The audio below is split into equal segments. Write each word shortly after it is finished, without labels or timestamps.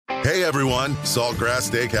Hey everyone, Saltgrass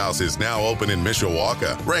Steakhouse is now open in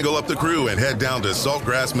Mishawaka. Wrangle up the crew and head down to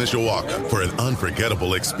Saltgrass Mishawaka for an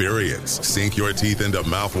unforgettable experience. Sink your teeth into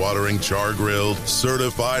mouth-watering char-grilled,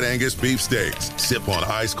 certified Angus beef steaks. Sip on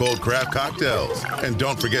ice-cold craft cocktails. And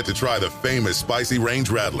don't forget to try the famous spicy range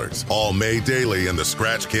rattlers, all made daily in the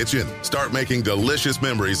Scratch Kitchen. Start making delicious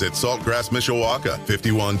memories at Saltgrass Mishawaka,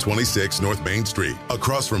 5126 North Main Street,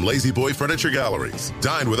 across from Lazy Boy Furniture Galleries.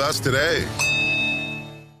 Dine with us today.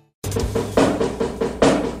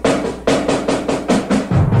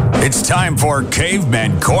 It's time for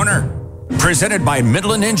Caveman Corner, presented by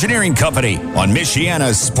Midland Engineering Company on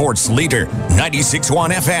Michiana's sports leader,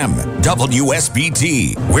 96.1 FM,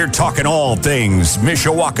 WSBT. We're talking all things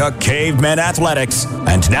Mishawaka Cavemen athletics.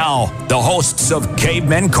 And now, the hosts of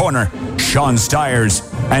Caveman Corner, Sean Stiers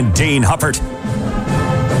and Dean Huppert.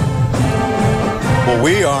 Well,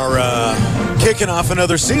 we are kicking off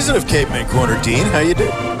another season of Caveman Corner. Dean, how you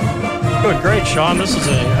doing? Doing great, Sean. This is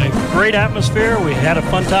a great atmosphere. We had a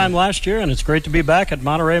fun time last year, and it's great to be back at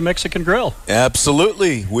Monterey Mexican Grill.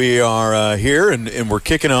 Absolutely. We are here, and we're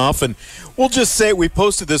kicking off. And we'll just say we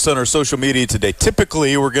posted this on our social media today.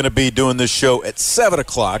 Typically, we're going to be doing this show at 7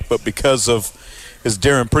 o'clock, but because of, as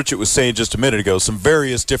Darren Pritchett was saying just a minute ago, some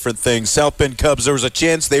various different things. South Bend Cubs, there was a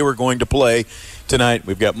chance they were going to play tonight.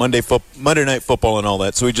 We've got Monday Night Football and all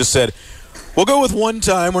that. So we just said, we'll go with one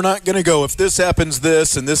time. We're not going to go if this happens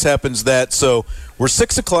this and this happens that. So we're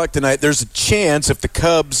 6 o'clock tonight. There's a chance if the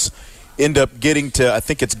Cubs end up getting to, I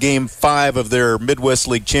think it's Game 5 of their Midwest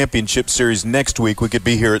League Championship Series next week, we could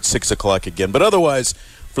be here at 6 o'clock again. But otherwise,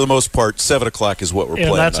 for the most part, 7 o'clock is what we're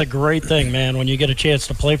playing. That's a great thing, man, when you get a chance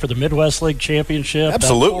to play for the Midwest League Championship.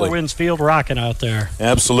 Absolutely. Four Winds Field rocking out there.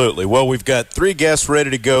 Absolutely. Well, we've got 3 guests ready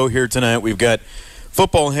to go here tonight. We've got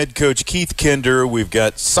football head coach Keith Kinder. We've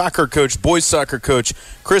got soccer coach, boys soccer coach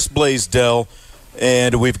Chris Blaisdell.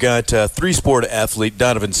 And we've got 3-sport athlete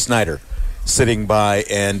Donovan Snyder sitting by.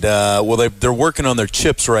 And, they're working on their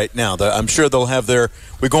chips right now. I'm sure they'll have their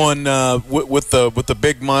 – we're going with the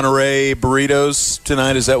big Monterey burritos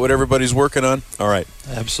tonight. Is that what everybody's working on? All right.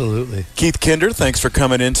 Absolutely. Keith Kinder, thanks for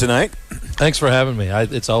coming in tonight. Thanks for having me.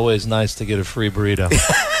 It's always nice to get a free burrito.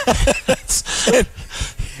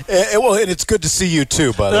 And it's good to see you,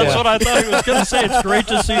 too, by the way. That's what I thought he was going to say. It's great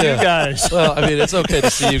to see you guys. Well, I mean, it's okay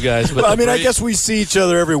to see you guys. But I guess we see each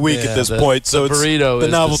other every week at this point, so the burrito the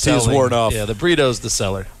novelty is worn off. Yeah, the burrito's the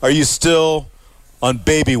seller. Are you still on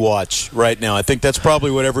baby watch right now? I think that's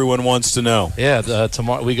probably what everyone wants to know. Yeah,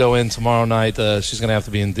 tomorrow we go in tomorrow night. She's going to have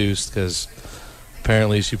to be induced because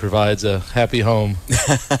apparently she provides a happy home.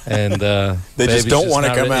 And they just don't want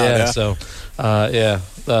to come out. Yeah, so,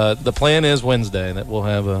 the plan is Wednesday that we'll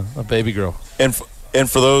have a baby girl. And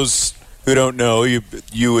for those who don't know,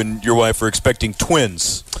 you and your wife are expecting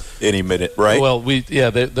twins any minute, right? Well,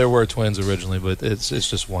 there were twins originally, but it's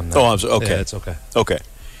just one now. Oh, okay. Yeah, it's okay. Okay.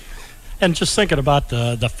 And just thinking about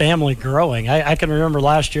the family growing, I can remember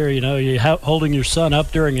last year, you holding your son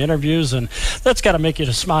up during interviews, and that's got to make you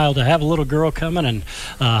to smile to have a little girl coming. And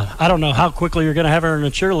I don't know how quickly you're going to have her in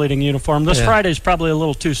a cheerleading uniform. This Friday's probably a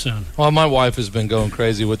little too soon. Well, my wife has been going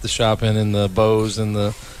crazy with the shopping and the bows and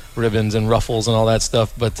the ribbons and ruffles and all that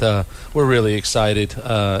stuff, but we're really excited.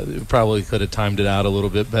 Probably could have timed it out a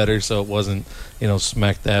little bit better so it wasn't,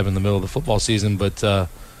 smack dab in the middle of the football season, but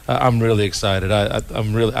I'm really excited.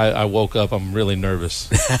 I woke up. I'm really nervous,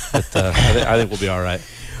 but I think we'll be all right.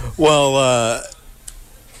 Well,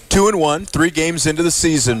 2-1, 3 games into the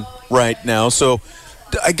season right now. So,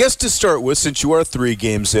 I guess to start with, since you are 3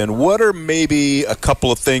 games in, what are maybe a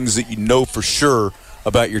couple of things that you know for sure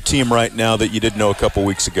about your team right now that you didn't know a couple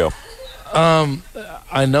weeks ago?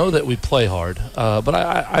 I know that we play hard, but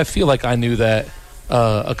I feel like I knew that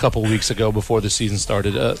a couple weeks ago before the season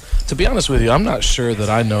started. To be honest with you, I'm not sure that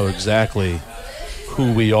I know exactly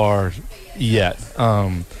who we are yet.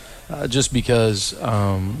 Just because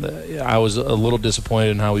I was a little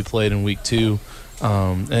disappointed in how we played in week 2,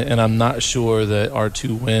 and I'm not sure that our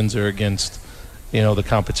 2 wins are against the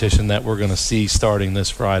competition that we're going to see starting this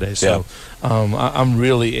Friday. So I'm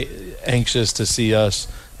really anxious to see us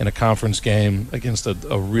in a conference game against a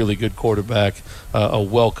really good quarterback, a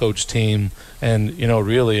well-coached team. And,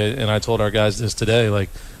 really, and I told our guys this today,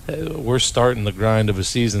 we're starting the grind of a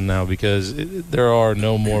season now because there are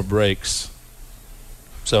no more breaks.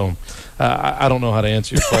 So I don't know how to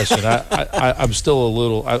answer your question. I'm still a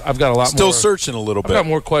little – I've got a lot more – Still searching a little bit. I've got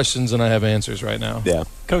more questions than I have answers right now. Yeah.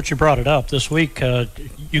 Coach, you brought it up this week.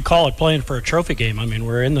 You call it playing for a trophy game. I mean,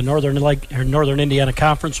 we're in the Northern Indiana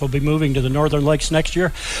Conference. We'll be moving to the Northern Lakes next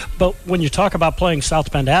year. But when you talk about playing South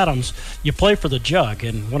Bend Adams, you play for the jug.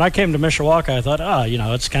 And when I came to Mishawaka, I thought,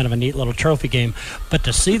 it's kind of a neat little trophy game. But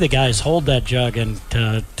to see the guys hold that jug and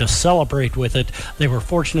to celebrate with it, they were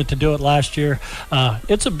fortunate to do it last year.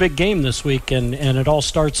 It's a big game this week, and it all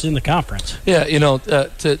starts in the conference. Yeah,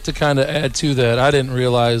 to kind of add to that, I didn't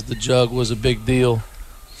realize the jug was a big deal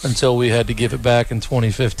until we had to give it back in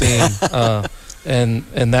 2015,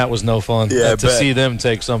 and that was no fun. Yeah, to see them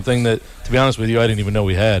take something that, to be honest with you, I didn't even know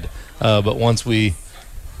we had. But once we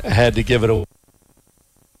had to give it away,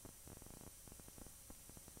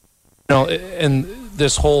 and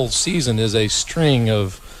this whole season is a string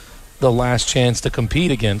of the last chance to compete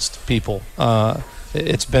against people.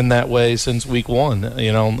 It's been that way since week one,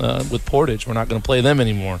 with Portage. We're not going to play them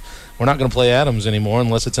anymore. We're not going to play Adams anymore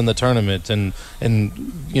unless it's in the tournament. And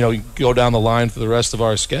you go down the line for the rest of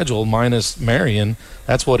our schedule, minus Marion,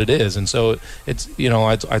 that's what it is. And so it's,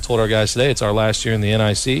 I told our guys today, it's our last year in the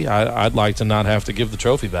NIC. I'd like to not have to give the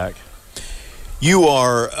trophy back. You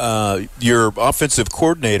are your offensive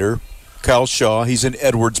coordinator, Kyle Shaw. He's in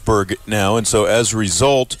Edwardsburg now. And so as a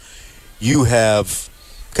result, you have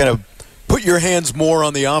kind of put your hands more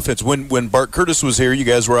on the offense. When Bart Curtis was here, you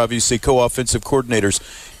guys were obviously co-offensive coordinators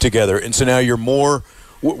together, and so now you're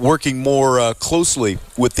working more closely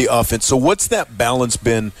with the offense. So what's that balance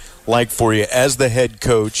been like for you as the head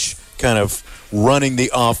coach, kind of running the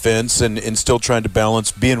offense and still trying to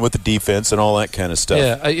balance being with the defense and all that kind of stuff?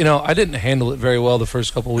 Yeah, I didn't handle it very well the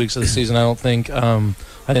first couple of weeks of the season, I don't think.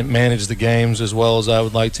 I didn't manage the games as well as I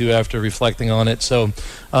would like to after reflecting on it. So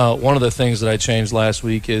one of the things that I changed last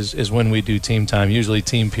week is when we do team time. Usually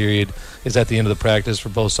team period is at the end of the practice for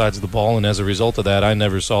both sides of the ball, and as a result of that, I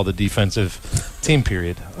never saw the defensive team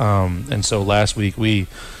period. And so last week we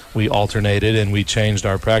alternated and we changed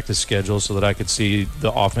our practice schedule so that I could see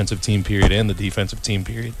the offensive team period and the defensive team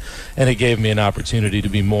period. And it gave me an opportunity to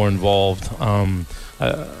be more involved.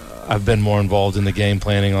 I've been more involved in the game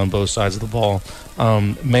planning on both sides of the ball.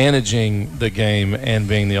 Managing the game and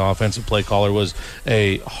being the offensive play caller was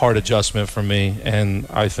a hard adjustment for me. And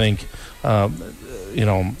I think,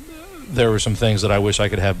 there were some things that I wish I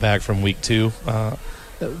could have back from week 2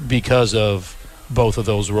 because of both of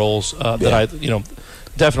those roles that I,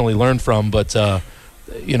 definitely learned from, but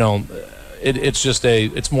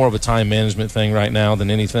it's more of a time management thing right now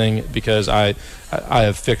than anything, because I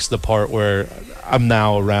have fixed the part where I'm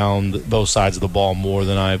now around both sides of the ball more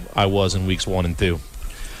than I was in weeks 1 and 2.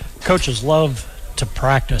 Coaches love to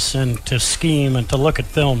practice and to scheme and to look at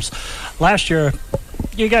films. Last year,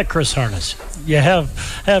 you got Chris Harness. You have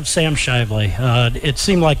Sam Shively. It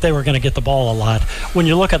seemed like they were going to get the ball a lot. When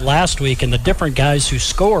you look at last week and the different guys who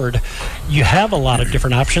scored, you have a lot of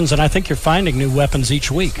different options, and I think you're finding new weapons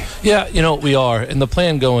each week. Yeah, we are. And the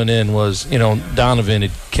plan going in was, Donovan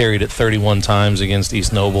had carried it 31 times against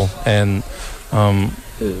East Noble, and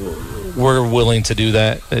we're willing to do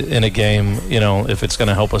that in a game, if it's going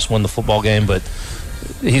to help us win the football game. But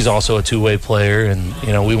he's also a two-way player, and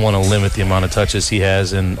we want to limit the amount of touches he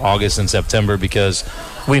has in August and September, because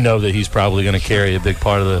we know that he's probably going to carry a big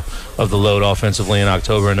part of the load offensively in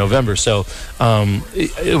October and November. So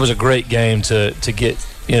it was a great game to get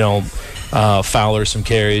Fowler some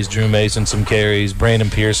carries, Drew Mason some carries, Brandon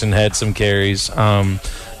Pearson had some carries.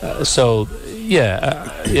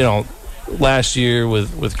 Last year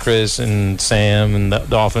with Chris and Sam and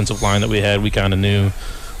the offensive line that we had, we kind of knew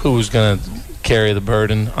who was going to carry the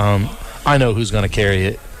burden. I know who's going to carry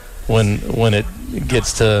it when it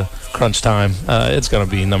gets to crunch time. It's going to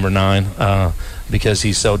be number 9 because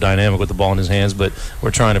he's so dynamic with the ball in his hands, but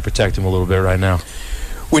we're trying to protect him a little bit right now.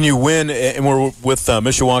 When you win, and we're with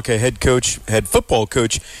Mishawaka head football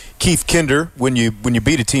coach Keith Kinder, when you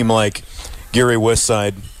beat a team like Gary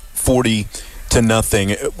Westside 40-0,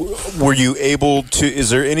 were you able to,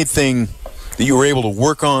 is there anything that you were able to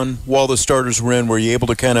work on while the starters were in? Were you able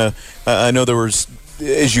to kind of, I know there was,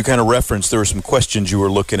 as you kind of referenced, there were some questions you were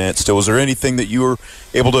looking at still. Was there anything that you were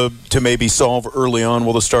able to maybe solve early on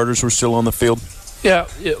while the starters were still on the field? Yeah,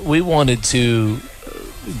 we wanted to,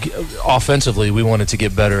 offensively, we wanted to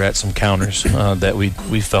get better at some counters that we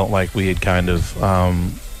felt like we had kind of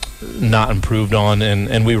not improved on,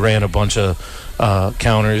 and we ran a bunch of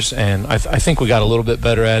counters, and I think we got a little bit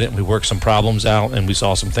better at it, and we worked some problems out, and we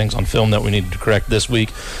saw some things on film that we needed to correct this week.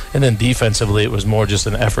 And then defensively, it was more just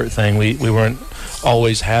an effort thing. We weren't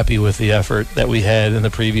always happy with the effort that we had in the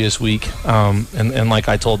previous week, and like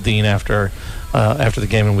I told Dean after the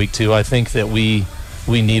game in week 2, I think that we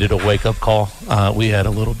needed a wake-up call. We had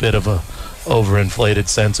a little bit of a overinflated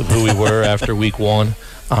sense of who we were after week 1.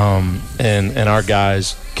 and our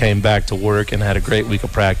guys came back to work and had a great week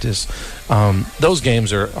of practice. Those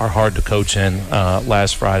games are hard to coach in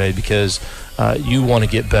last Friday because you want to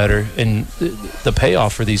get better, and the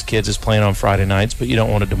payoff for these kids is playing on Friday nights, but you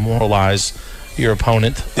don't want to demoralize your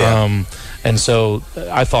opponent. Yeah. And so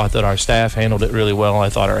I thought that our staff handled it really well. I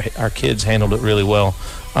thought our kids handled it really well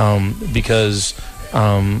because,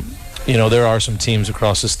 there are some teams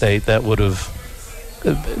across the state that would have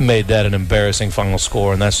made that an embarrassing final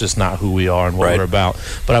score, and that's just not who we are and what we're about.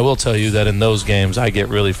 But I will tell you that in those games, I get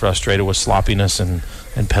really frustrated with sloppiness and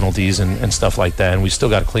penalties and stuff like that, and we still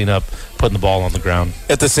got to clean up putting the ball on the ground.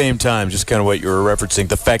 At the same time, just kind of what you were referencing,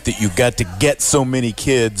 the fact that you got to get so many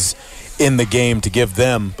kids in the game to give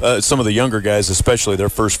them, some of the younger guys especially, their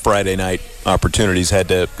first Friday night opportunities had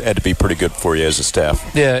to be pretty good for you as a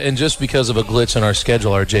staff. Yeah, and just because of a glitch in our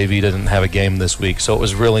schedule, our JV didn't have a game this week, so it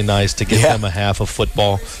was really nice to get them a half of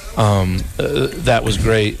football. That was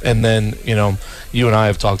great. And then, you and I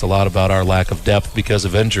have talked a lot about our lack of depth because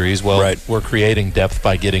of injuries. Well, we're creating depth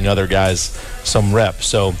by getting other guys some reps.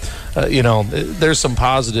 So, there's some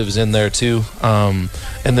positives in there too. And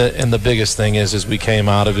the biggest thing is we came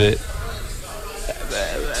out of it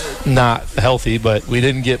not healthy, but we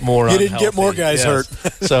didn't get more unhealthy. You didn't get more guys hurt.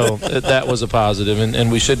 So that was a positive,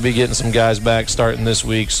 and we should be getting some guys back starting this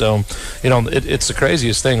week. So, it's the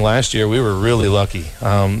craziest thing. Last year, we were really lucky.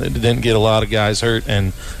 Didn't get a lot of guys hurt,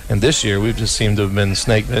 and this year, we've just seemed to have been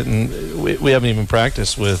snake-bitten. We haven't even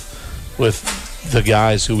practiced with the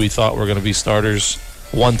guys who we thought were going to be starters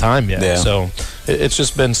one time yet. Yeah. So it's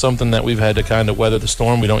just been something that we've had to kind of weather the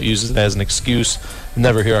storm. We don't use it as an excuse.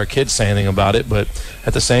 Never hear our kids say anything about it, but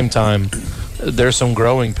at the same time, there's some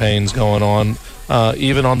growing pains going on,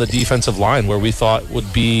 even on the defensive line where we thought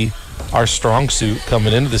would be our strong suit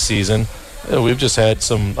coming into the season. We've just had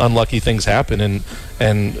some unlucky things happen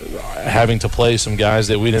and having to play some guys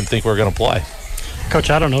that we didn't think were going to play. Coach,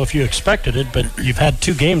 I don't know if you expected it, but you've had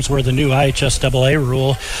 2 games where the new IHSAA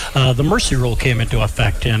rule, the mercy rule, came into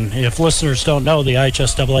effect. And if listeners don't know, the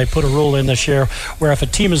IHSAA put a rule in this year where if a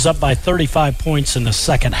team is up by 35 points in the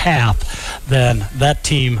second half, then that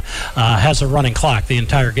team has a running clock. The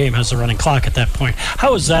entire game has a running clock at that point.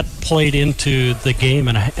 How has that played into the game,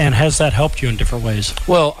 and has that helped you in different ways?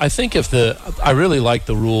 Well, I think I really like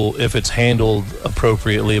the rule if it's handled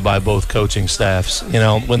appropriately by both coaching staffs.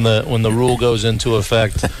 When the rule goes into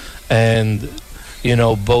effect and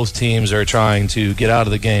both teams are trying to get out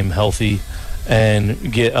of the game healthy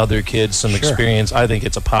and get other kids some experience, I think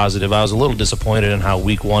it's a positive. I was a little disappointed in how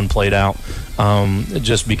week 1 played out,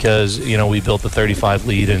 just because we built the 35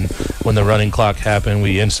 lead, and when the running clock happened,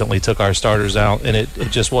 we instantly took our starters out, and it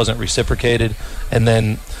just wasn't reciprocated. And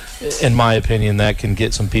then, in my opinion, that can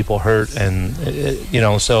get some people hurt, and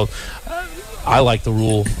so I like the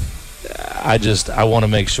rule. I want to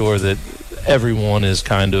make sure that everyone is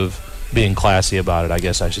kind of being classy about it, I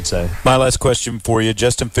guess I should say. My last question for you,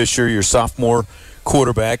 Justin Fisher, your sophomore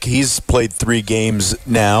quarterback. He's played 3 games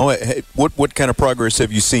now. What kind of progress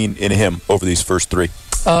have you seen in him over these first 3?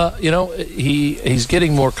 He's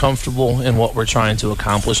getting more comfortable in what we're trying to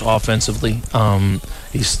accomplish offensively.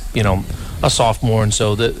 He's a sophomore, and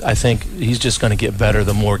so I think he's just going to get better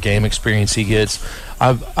the more game experience he gets.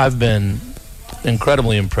 I've been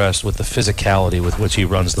incredibly impressed with the physicality with which he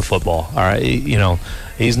runs the football. All right,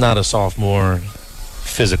 he's not a sophomore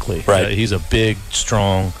physically. Right. He's a big,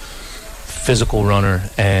 strong, physical runner,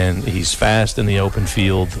 and he's fast in the open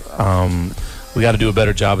field. We got to do a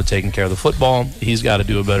better job of taking care of the football. He's got to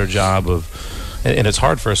do a better job and it's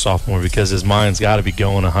hard for a sophomore because his mind's got to be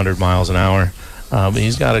going 100 miles an hour.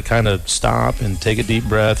 He's got to kind of stop and take a deep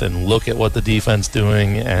breath and look at what the defense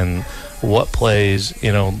doing and what plays,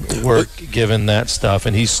 work given that stuff.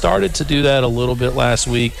 And he started to do that a little bit last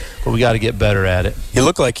week, but we got to get better at it. He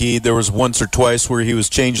looked like there was once or twice where he was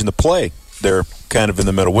changing the play there kind of in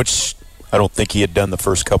the middle, which I don't think he had done the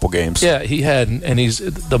first couple games. Yeah, he had, and he's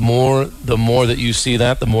the more that you see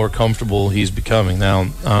that, the more comfortable he's becoming. Now,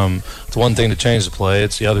 it's one thing to change the play;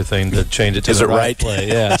 it's the other thing to change it to the right play.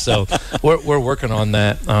 Yeah, so we're working on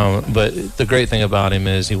that. But the great thing about him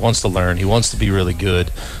is he wants to learn. He wants to be really good,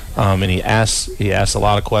 and he asks a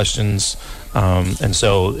lot of questions, and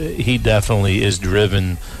so he definitely is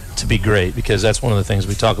driven to be great because that's one of the things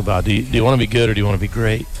we talk about. Do you want to be good or do you want to be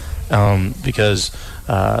great? Because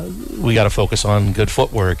we got to focus on good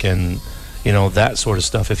footwork and that sort of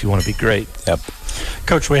stuff if you want to be great. Yep.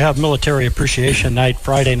 Coach, we have Military Appreciation Night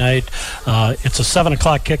Friday night. It's a 7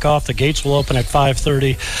 o'clock kickoff. The gates will open at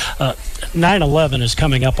 5:30. 9/11 is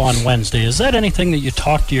coming up on Wednesday. Is that anything that you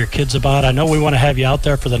talk to your kids about? I know we want to have you out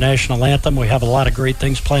there for the national anthem. We have a lot of great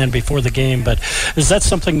things planned before the game, but is that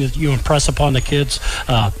something that you impress upon the kids?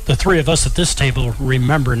 The three of us at this table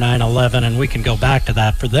remember 9/11, and we can go back to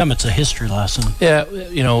that. For them, it's a history lesson. Yeah,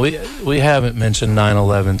 we haven't mentioned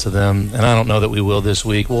 9/11 to them, and I don't know that we will this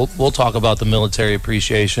week. We'll talk about the military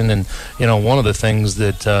appreciation, and one of the things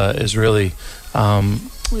that is really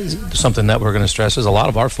something that we're going to stress is a lot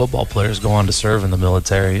of our football players go on to serve in the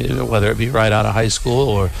military, whether it be right out of high school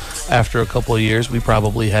or after a couple of years. We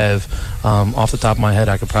probably have, off the top of my head,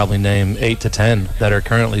 I could probably name 8 to 10 that are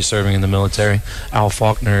currently serving in the military. Al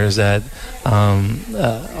Faulkner is at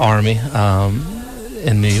Army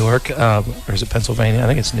in New York, or is it Pennsylvania? I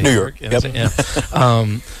think it's New York. Yep. Yeah.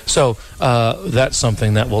 So that's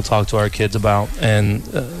something that we'll talk to our kids about, and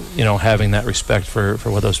having that respect for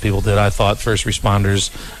what those people did. I thought first responders,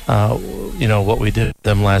 what we did with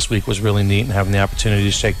them last week was really neat, and having the opportunity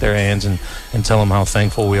to shake their hands and tell them how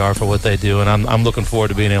thankful we are for what they do. And I'm looking forward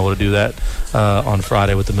to being able to do that on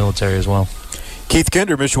Friday with the military as well. Keith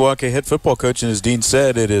Kinder, Mishawaka head football coach, and as Dean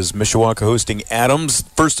said, it is Mishawaka hosting Adams.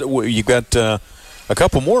 First, you got a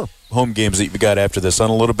couple more home games that you've got after this on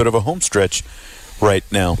a little bit of a home stretch right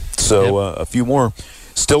now. So a few more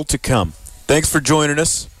still to come. Thanks for joining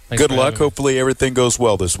us. Thanks. Good luck. Hopefully everything goes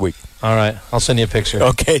well this week. All right. I'll send you a picture.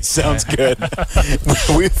 Okay, sounds good.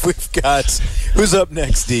 We've got, who's up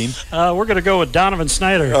next, Dean? We're going to go with Donovan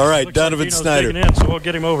Snyder. All right, Looks Donovan like Snyder. digging in, so we'll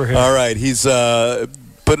get him over here. All right, he's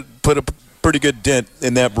put a pretty good dent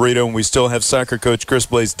in that burrito, and we still have soccer coach Chris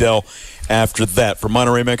Blaisdell after that. For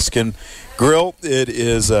Monterey Mexican Grill, it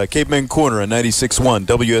is Caveman Corner on 96.1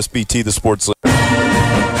 WSBT, the sports leader.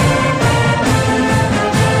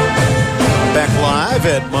 Back live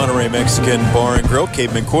at Monterey Mexican Bar and Grill,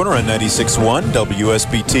 Caveman Corner on 96.1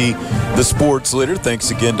 WSBT, the sports leader. Thanks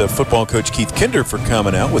again to football coach Keith Kinder for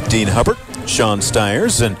coming out with Dean Hubbard, Sean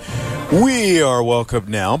Stiers, and we are welcomed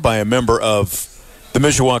now by a member of the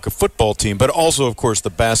Mishawaka football team, but also, of course, the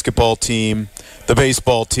basketball team, the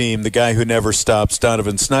baseball team, the guy who never stops,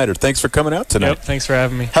 Donovan Snyder. Thanks for coming out tonight. Yep, thanks for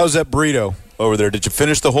having me. How's that burrito over there? Did you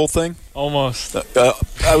finish the whole thing? Almost.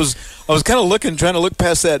 I was kind of trying to look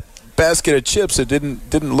past that basket of chips. It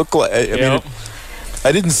didn't look like. I mean,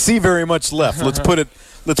 I didn't see very much left. Let's put it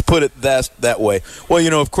that way.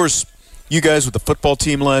 Well, of course, you guys with the football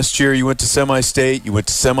team last year, you went to semi-state. You went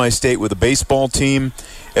to semi-state with a baseball team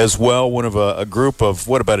as well. One of a group of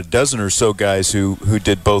about a dozen or so guys who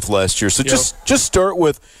did both last year. So just start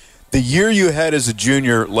with the year you had as a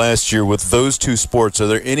junior last year with those two sports. Are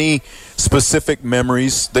there any specific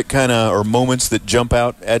memories that or moments that jump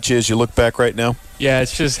out at you as you look back right now? Yeah,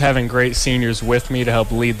 it's just having great seniors with me to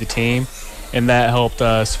help lead the team, and that helped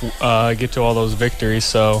us get to all those victories.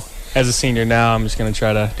 So as a senior now, I'm just going to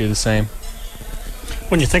try to do the same.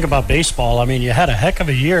 When you think about baseball, I mean, you had a heck of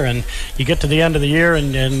a year, and you get to the end of the year,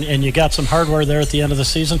 and you got some hardware there at the end of the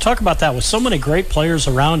season. Talk about that with so many great players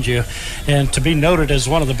around you, and to be noted as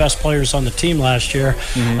one of the best players on the team last year.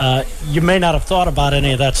 You may not have thought about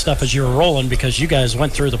any of that stuff as you were rolling because you guys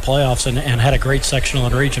went through the playoffs and had a great sectional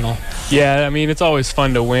and regional. Yeah, I mean, it's always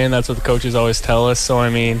fun to win. That's what the coaches always tell us. So, I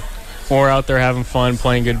mean, when we're out there having fun,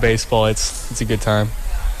 playing good baseball, it's a good time.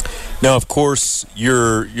 Now, of course,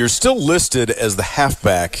 you're still listed as the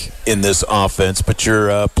halfback in this offense, but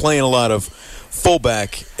you're playing a lot of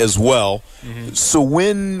fullback as well. So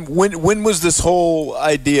when was this whole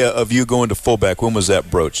idea of you going to fullback? When was that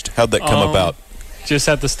broached? How'd that come about? Just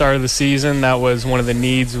at the start of the season. That was one of the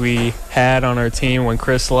needs we had on our team when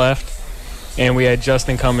Chris left. And we had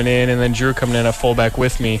Justin coming in and then Drew coming in at fullback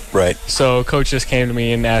with me. Right. So coach just came to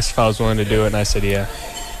me and asked if I was willing to do it, and I said yeah.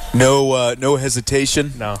 No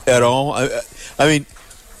hesitation at all. I mean,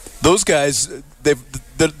 those guys,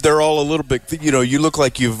 they're all a little bit. You look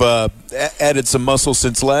like you've added some muscle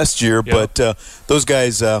since last year, but those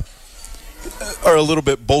guys are a little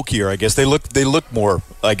bit bulkier. I guess they look more,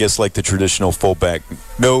 I guess, like the traditional fullback.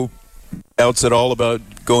 No doubts at all about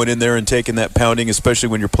going in there and taking that pounding, especially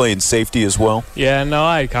when you're playing safety as well. Yeah, no,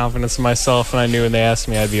 I had confidence in myself, and I knew when they asked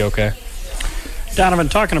me, I'd be okay. Donovan,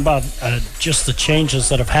 talking about just the changes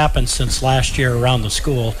that have happened since last year around the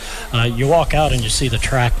school, you walk out and you see the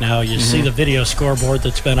track now. You see the video scoreboard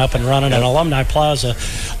that's been up and running at Alumni Plaza.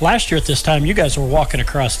 Last year at this time, you guys were walking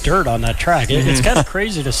across dirt on that track. It's kind of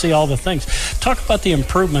crazy to see all the things. Talk about the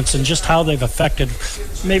improvements and just how they've affected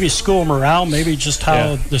maybe school morale, maybe just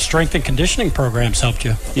how the strength and conditioning programs helped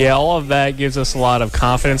you. Yeah, all of that gives us a lot of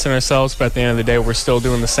confidence in ourselves, but at the end of the day, we're still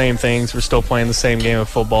doing the same things. We're still playing the same game of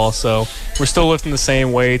football, so we're still lifting the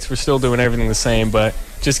same weights. We're still doing everything the same, but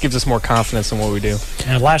just gives us more confidence in what we do.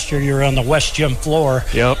 And last year you were on the West Gym floor.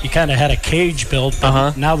 Yep. You kind of had a cage built,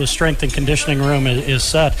 but now the strength and conditioning room is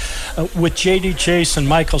set. With J.D. Chase and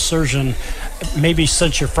Michael Surgeon, maybe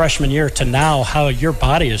since your freshman year to now, how your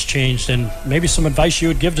body has changed, and maybe some advice you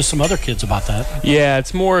would give to some other kids about that. Yeah,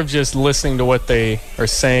 it's more of just listening to what they are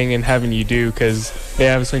saying and having you do, because they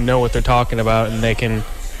obviously know what they're talking about, and they can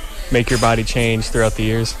make your body change throughout the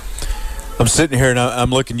years. I'm sitting here and I'm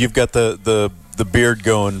looking. You've got the beard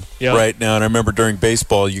going right now, and I remember during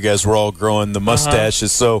baseball, you guys were all growing the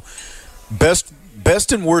mustaches. So, best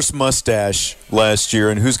and worst mustache last year,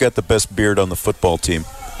 and who's got the best beard on the football team?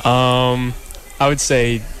 I would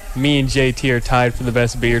say me and JT are tied for the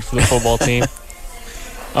best beard for the football team.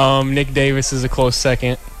 Nick Davis is a close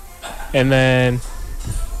second, and then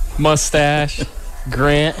mustache.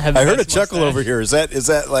 Grant had the I heard a best chuckle mustache. over here. Is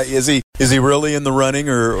that like is he really in the running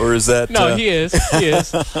or is that No, he is.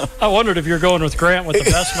 I wondered if you're going with Grant with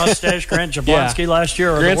the best mustache, Grant Jablonski last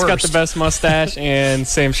year, or Grant's the got worst. the best mustache, and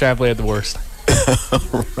Sam Shapley had the worst.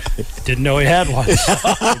 Didn't know he had one.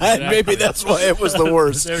 Maybe that's why it was the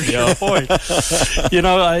worst. There's your point. You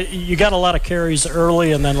know, you got a lot of carries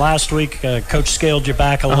early, and then last week Coach scaled you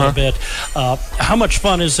back a little bit. How much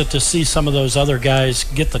fun is it to see some of those other guys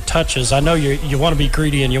get the touches? I know you want to be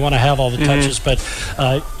greedy and you want to have all the touches, but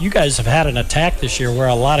you guys have had an attack this year where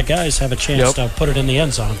a lot of guys have a chance to put it in the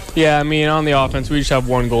end zone. Yeah, I mean, on the offense, we just have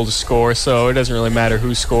one goal to score, so it doesn't really matter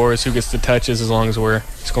who scores, who gets the touches, as long as we're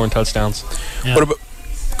scoring touchdowns. Yeah. What about?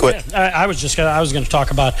 Go ahead. I was going to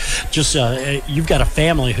talk about just you've got a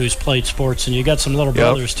family who's played sports, and you got some little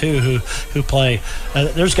brothers too who play.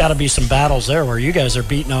 There's got to be some battles there where you guys are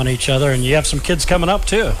beating on each other, and you have some kids coming up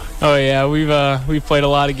too. Oh yeah, we've played a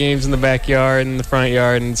lot of games in the backyard and the front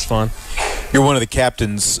yard, and it's fun. You're one of the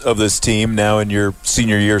captains of this team now in your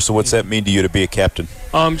senior year. So what's that mean to you to be a captain?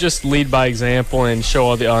 Just lead by example and show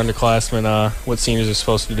all the underclassmen what seniors are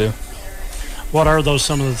supposed to do. What are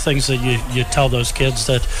some of the things that you tell those kids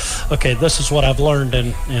that, okay, this is what I've learned,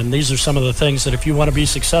 and these are some of the things that if you want to be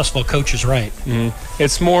successful, coach is right?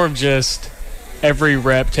 It's more of just every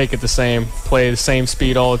rep, take it the same, play the same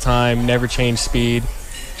speed all the time, never change speed,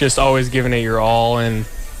 just always giving it your all, and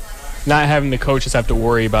not having the coaches have to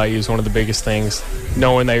worry about you is one of the biggest things,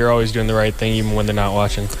 knowing that you're always doing the right thing even when they're not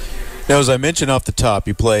watching. Now, as I mentioned off the top,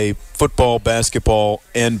 you play football, basketball,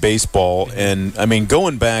 and baseball. And, I mean,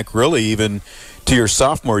 going back really even to your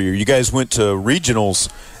sophomore year, you guys went to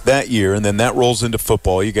regionals that year, and then that rolls into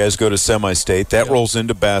football. You guys go to semi-state. That rolls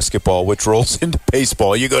into basketball, which rolls into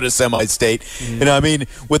baseball. You go to semi-state. And, I mean,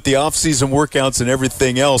 with the off-season workouts and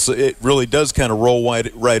everything else, it really does kind of roll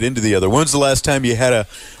right into the other. When's the last time you had a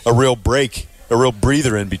real break, a real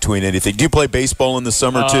breather in between anything? Do you play baseball in the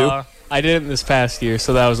summer, too? I didn't this past year,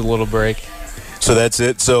 so that was a little break. So that's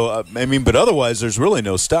it. So, I mean, but otherwise there's really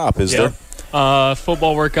no stop, is there?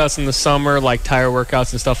 Football workouts in the summer, like tire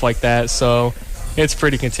workouts and stuff like that, so it's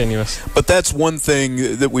pretty continuous. But that's one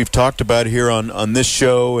thing that we've talked about here on this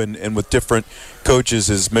show and with different coaches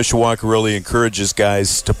is Mishawaka really encourages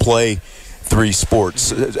guys to play 3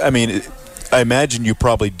 sports. I mean, I imagine you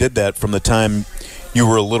probably did that from the time you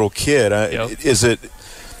were a little kid. Is it...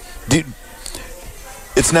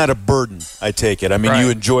 It's not a burden, I take it. I mean,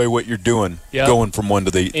 you enjoy what you're doing, going from one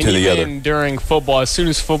to the other. And during football, as soon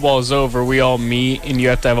as football is over, we all meet, and you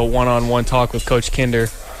have to have a one-on-one talk with Coach Kinder.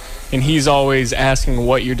 And he's always asking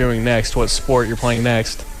what you're doing next, what sport you're playing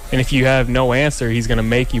next. And if you have no answer, he's going to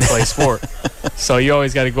make you play sport. So you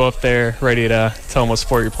always got to go up there ready to tell him what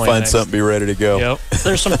sport you're playing next. Find something, be ready to go. Yep.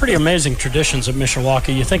 There's some pretty amazing traditions at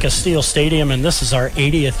Mishawaka. You think of Steel Stadium, and this is our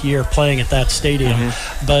 80th year playing at that stadium.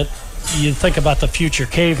 But you think about the future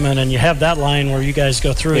cavemen, and you have that line where you guys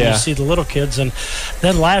go through and you see the little kids. And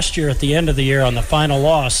then last year at the end of the year on the final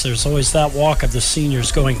loss, there's always that walk of the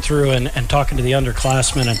seniors going through and talking to the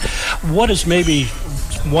underclassmen. And what is maybe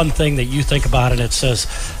one thing that you think about and it says,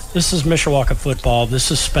 this is Mishawaka football,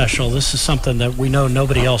 this is special, this is something that we know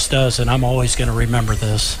nobody else does, and I'm always going to remember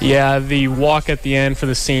this? Yeah, the walk at the end for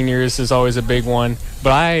the seniors is always a big one.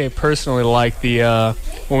 But I personally like the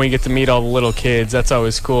when we get to meet all the little kids. That's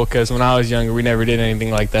always cool because when I was younger, we never did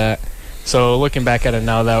anything like that. So looking back at it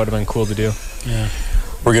now, that would have been cool to do. Yeah.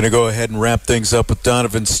 We're going to go ahead and wrap things up with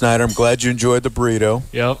Donovan Snyder. I'm glad you enjoyed the burrito.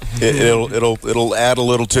 Yep. It'll add a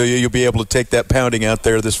little to you. You'll be able to take that pounding out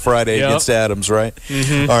there this Friday against Adams, right?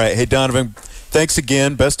 All right. Hey, Donovan, thanks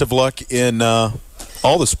again. Best of luck in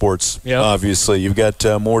all the sports, obviously. You've got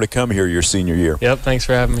more to come here your senior year. Yep, thanks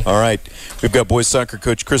for having me. All right. We've got boys soccer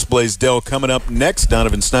coach Chris Blaisdell coming up next.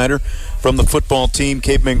 Donovan Snyder from the football team.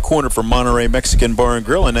 Caveman Corner from Monterey Mexican Bar and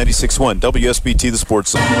Grill on 96.1 WSBT, the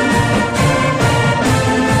Sports Zone.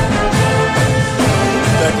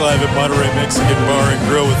 live at Monterey Mexican Bar and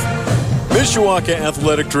Grill with Mishawaka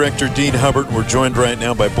Athletic Director Dean Hubbard. We're joined right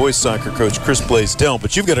now by boys soccer coach Chris Blaisdell,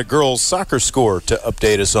 but you've got a girls soccer score to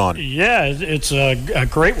update us on. Yeah, it's a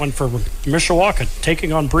great one for Mishawaka,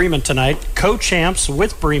 taking on Bremen tonight. Co-champs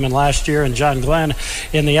with Bremen last year and John Glenn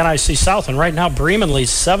in the NIC South, and right now Bremen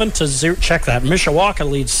leads 7-0. Check that. Mishawaka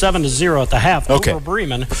leads 7-0 at the half over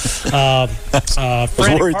Bremen. I was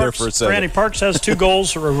worried there for a second. Franny Parks has 2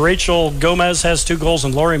 goals. Rachel Gomez has 2 goals,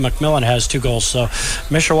 and Lori McMillan has 2 goals. So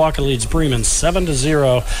Mishawaka leads Bremen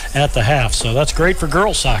 7-0 at the half. So that's great for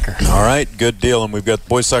girls soccer. All right, good deal. And we've got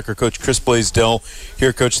boys soccer coach Chris Blaisdell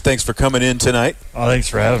here. Coach, thanks for coming in tonight. Oh, thanks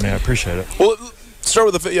for having me. I appreciate it. Well,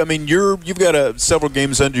 start with you've got several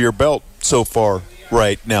games under your belt so far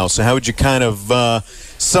right now. So how would you kind of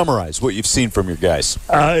summarize what you've seen from your guys?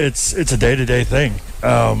 It's a day-to-day thing.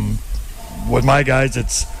 With my guys,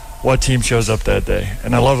 it's what team shows up that day.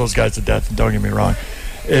 And I love those guys to death, and don't get me wrong.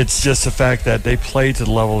 It's just the fact that they play to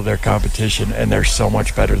the level of their competition, and they're so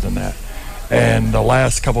much better than that. And the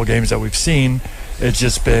last couple of games that we've seen, it's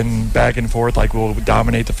just been back and forth, like we'll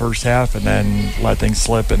dominate the first half and then let things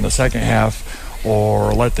slip in the second half,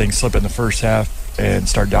 or let things slip in the first half and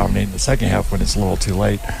start dominating the second half when it's a little too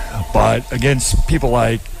late. But against people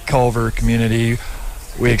like Culver Community,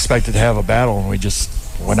 we expected to have a battle, and we just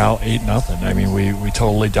went out 8-0. I mean, we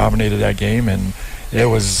totally dominated that game, and it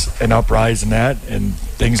was an uprise in that, and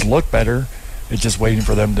things look better. It's just waiting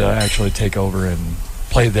for them to actually take over and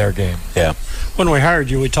play their game. Yeah. When we hired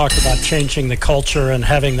you, we talked about changing the culture and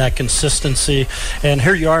having that consistency, and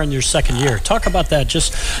here you are in your second year. Talk about that,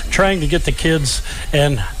 just trying to get the kids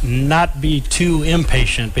and not be too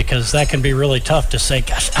impatient, because that can be really tough to say,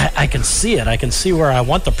 gosh, I can see it. I can see where I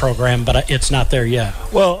want the program, but it's not there yet.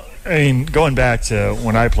 Well, I mean, going back to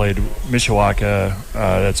when I played Mishawaka,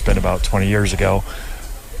 that's been about 20 years ago,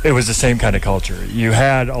 it was the same kind of culture. You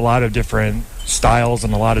had a lot of different styles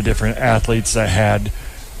and a lot of different athletes that had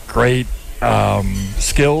great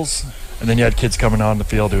skills, and then you had kids coming on the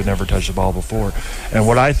field who had never touched the ball before. And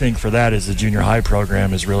what I think for that is the junior high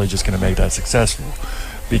program is really just going to make that successful,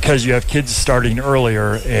 because you have kids starting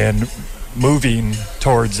earlier and moving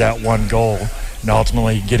towards that one goal and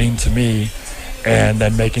ultimately getting to me, and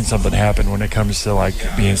then making something happen when it comes to like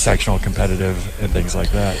being sectional competitive and things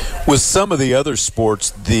like that. With some of the other sports,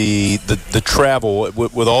 the travel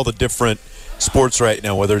with all the different sports right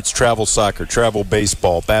now, whether it's travel soccer, travel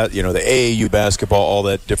baseball, the AAU basketball, all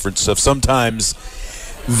that different stuff, sometimes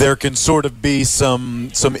there can sort of be some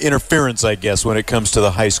interference, I guess, when it comes to the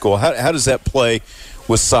high school. How does that play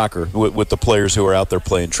with soccer, with the players who are out there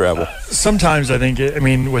playing travel? Sometimes I think,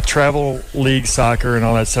 with travel league soccer and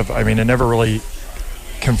all that stuff, it never really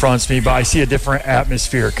confronts me, but I see a different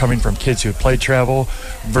atmosphere coming from kids who have played travel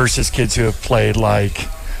versus kids who have played like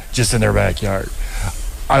just in their backyard.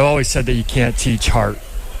 I've always said that you can't teach heart,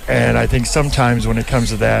 and I think sometimes when it comes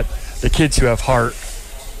to that, the kids who have heart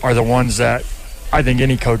are the ones that I think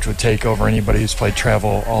any coach would take over anybody who's played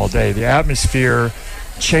travel all day. The atmosphere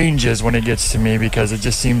changes when it gets to me, because it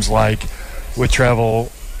just seems like with travel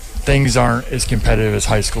things aren't as competitive as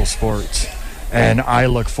high school sports, and I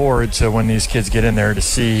look forward to when these kids get in there to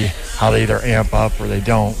see how they either amp up or they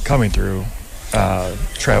don't coming through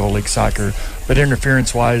travel league soccer. But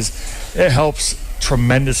interference wise, it helps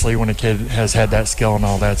tremendously when a kid has had that skill and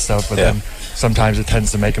all that stuff, but then sometimes it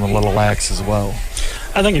tends to make them a little lax as well.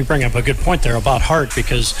 I think you bring up a good point there about heart,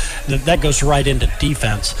 because that goes right into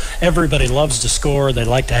defense. Everybody loves to score. They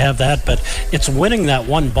like to have that, but it's winning that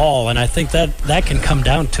one ball, and I think that can come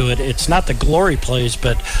down to it. It's not the glory plays,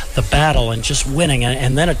 but the battle and just winning,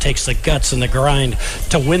 and then it takes the guts and the grind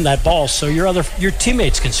to win that ball so your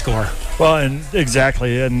teammates can score. Well, and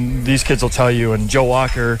exactly, and these kids will tell you, and Joe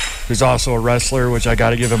Walker, who's also a wrestler, which I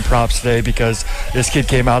got to give him props today, because this kid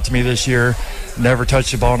came out to me this year, never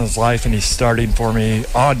touched the ball in his life, and he's starting for me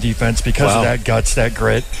on defense because of that guts, that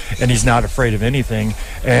grit, and he's not afraid of anything.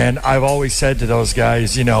 And I've always said to those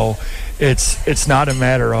guys, it's not a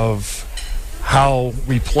matter of how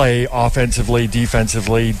we play offensively,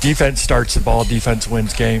 defensively. Defense starts the ball, defense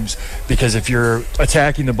wins games, because if you're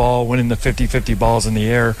attacking the ball, winning the 50-50 balls in the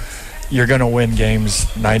air, you're going to win games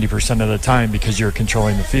 90% of the time because you're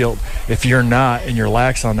controlling the field. If you're not and you're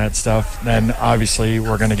lax on that stuff, then obviously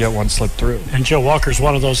we're going to get one slip through. And Joe Walker's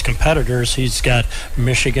one of those competitors. He's got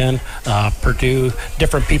Michigan, Purdue,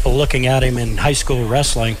 different people looking at him in high school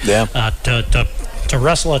wrestling to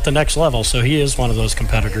wrestle at the next level. So he is one of those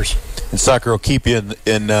competitors. And soccer will keep you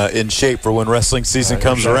in shape for when wrestling season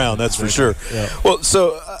comes around, that's for sure. Yeah. Well,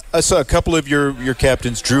 so I saw a couple of your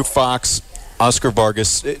captains, Drew Fox Oscar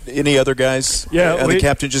Vargas. Any other guys? Yeah, and the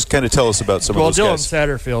captain, just kind of tell us about some of those guys.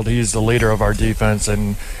 Dylan Satterfield, he's the leader of our defense,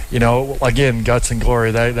 and again, guts and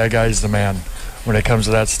glory. That guy's the man when it comes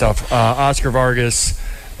to that stuff. Oscar Vargas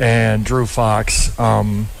and Drew Fox,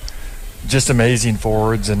 just amazing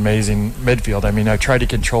forwards and amazing midfield. I mean, I tried to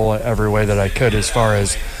control it every way that I could as far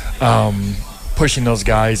as pushing those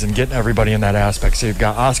guys and getting everybody in that aspect. So you've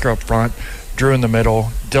got Oscar up front, Drew in the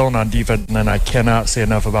middle, Dylan on defense, and then I cannot say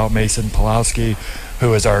enough about Mason Pulowski,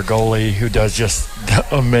 who is our goalie, who does just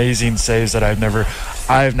amazing saves that I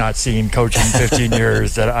have not seen coaching 15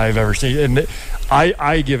 years that I've ever seen. And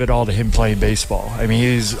I give it all to him playing baseball. I mean,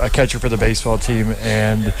 he's a catcher for the baseball team,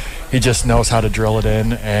 and he just knows how to drill it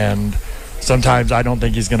in. And sometimes I don't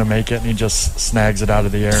think he's going to make it, and he just snags it out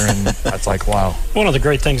of the air, and that's like, wow. One of the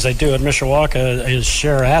great things they do at Mishawaka is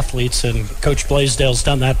share athletes, and Coach Blaisdell's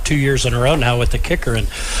done that 2 years in a row now with the kicker. And,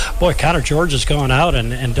 boy, Connor George has gone out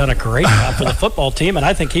and done a great job for the football team, and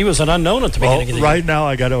I think he was an unknown at the beginning of the year. Right now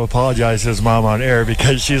I got to apologize to his mom on air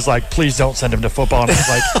because she's like, please don't send him to football. And I was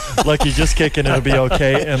like, look, he's just kicking. It'll be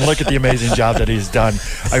okay. And look at the amazing job that he's done.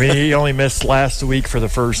 I mean, he only missed last week for the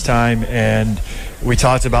first time, and we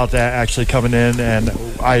talked about that actually coming in, and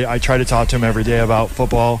I try to talk to him every day about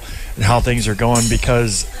football and how things are going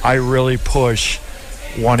because I really push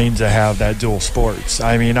wanting to have that dual sports.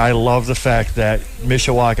 I mean, I love the fact that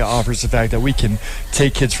Mishawaka offers the fact that we can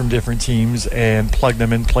take kids from different teams and plug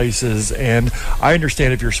them in places, and I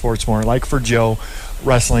understand if you're sports more. Like for Joe,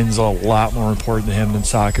 wrestling's a lot more important to him than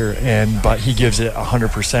soccer, but he gives it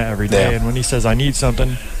 100% every day. Yeah. And when he says, I need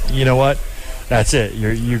something, you know what? That's it.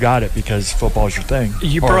 You got it because football's your thing.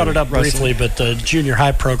 You brought it up briefly, but the junior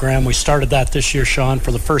high program, we started that this year, Sean,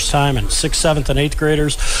 for the first time, and 6th, 7th, and 8th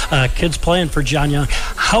graders, kids playing for John Young.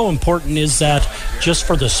 How important is that just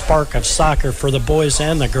for the spark of soccer for the boys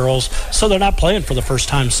and the girls so they're not playing for the first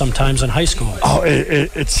time sometimes in high school? Oh,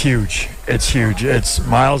 it's huge. It's huge. It's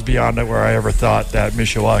miles beyond it where I ever thought that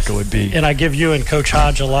Mishawaka would be. And I give you and Coach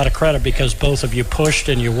Hodge a lot of credit because both of you pushed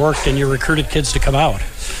and you worked and you recruited kids to come out.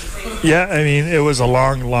 Yeah, I mean, it was a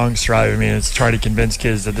long strive. I mean, it's trying to convince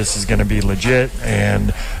kids that this is going to be legit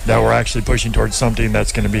and that we're actually pushing towards something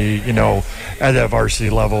that's going to be, at that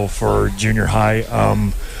varsity level for junior high.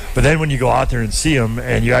 But then when you go out there and see them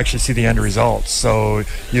and you actually see the end results. So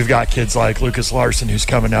you've got kids like Lucas Larson who's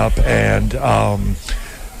coming up and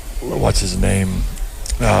what's his name?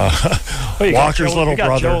 Walker's little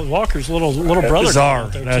brother. Walker's little brother. Czar.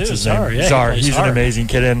 That's his name. Yeah, Czar. He's an amazing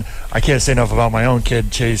kid, and I can't say enough about my own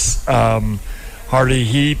kid, Chase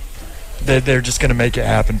Hardy. They're just going to make it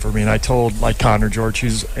happen for me. And I told Connor George,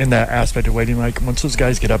 who's in that aspect of waiting, once those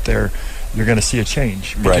guys get up there, you're going to see a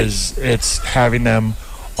change because it's having them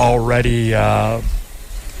already. The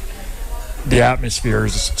atmosphere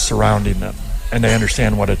is surrounding them, and they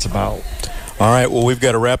understand what it's about. All right, well, we've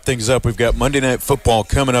got to wrap things up. We've got Monday Night Football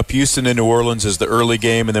coming up. Houston and New Orleans is the early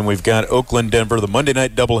game, and then we've got Oakland, Denver, the Monday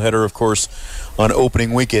night doubleheader, of course, on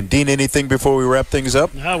opening weekend. Dean, anything before we wrap things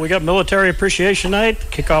up? We got Military Appreciation Night.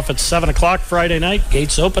 Kickoff at 7 o'clock Friday night.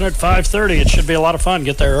 Gates open at 5:30. It should be a lot of fun.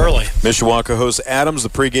 Get there early. Mishawaka hosts Adams. The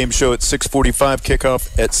pregame show at 6:45.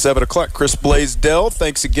 Kickoff at 7 o'clock. Chris Blaisdell,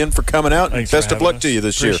 thanks again for coming out. Thanks and best of luck to you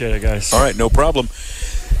this year. Appreciate it, guys. All right, no problem.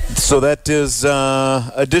 So that is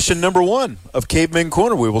edition number 1 of Caveman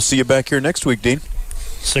Corner. We will see you back here next week, Dean.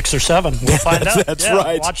 6 or 7. We'll find out. That's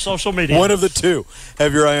right. Watch social media. One of the two.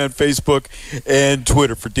 Have your eye on Facebook and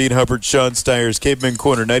Twitter. For Dean Hubbard, Sean Stiers, Caveman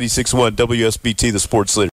Corner, 96.1 WSBT, the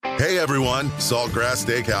sports leader. Hey everyone, Saltgrass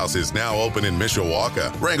Steakhouse is now open in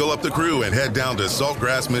Mishawaka. Wrangle up the crew and head down to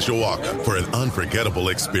Saltgrass Mishawaka for an unforgettable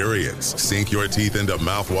experience. Sink your teeth into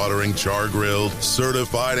mouth-watering char-grilled,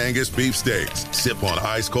 certified Angus beef steaks. Sip on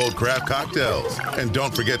ice-cold craft cocktails. And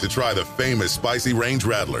don't forget to try the famous spicy range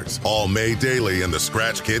rattlers, all made daily in the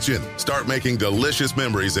Scratch Kitchen. Start making delicious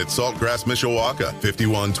memories at Saltgrass Mishawaka,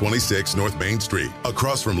 5126 North Main Street,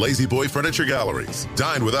 across from Lazy Boy Furniture Galleries.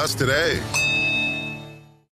 Dine with us today.